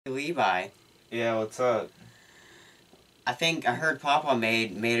Levi, Yeah, what's up? I think I heard Papa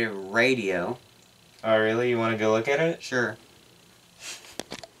made a radio. Oh, really? You want to go look at it? Sure.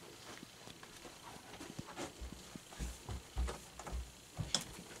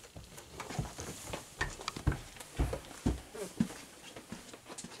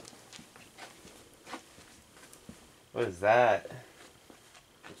 What is that?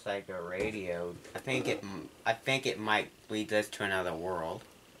 It's like a radio. I think it might lead us to another world.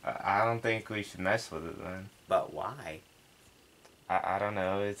 I don't think we should mess with it then. But why? I don't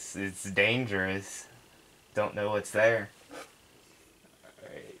know. It's dangerous. Don't know what's there.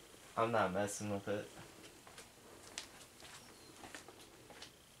 Alright. I'm not messing with it.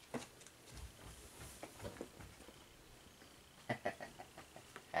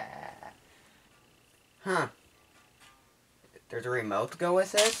 Huh. There's a remote to go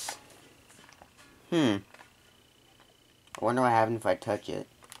with this? I wonder what happens if I touch it.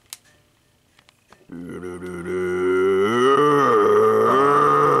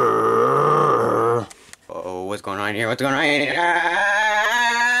 Oh, what's going on here? What's going on here?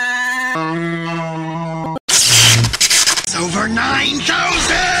 It's over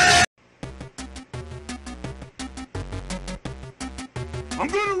 9,000! I'm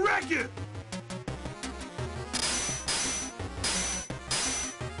gonna wreck it!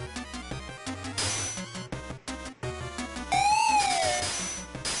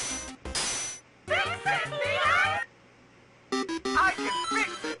 I can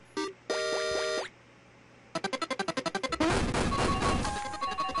fix it!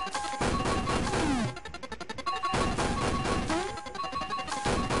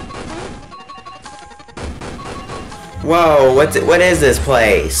 Whoa, what is this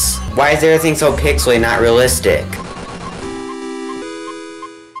place? Why is everything so pixely, not realistic?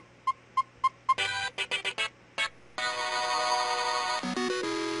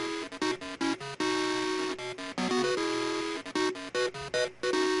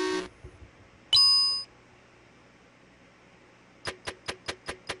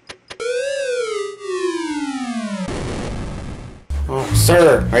 Oh,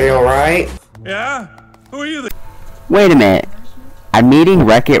 sir, are you alright? Yeah? Who are you? Wait a minute. I'm meeting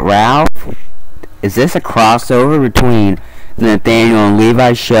Wreck-It Ralph? Is this a crossover between the Nathaniel and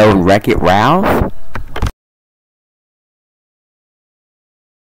Levi Show and Wreck-It Ralph?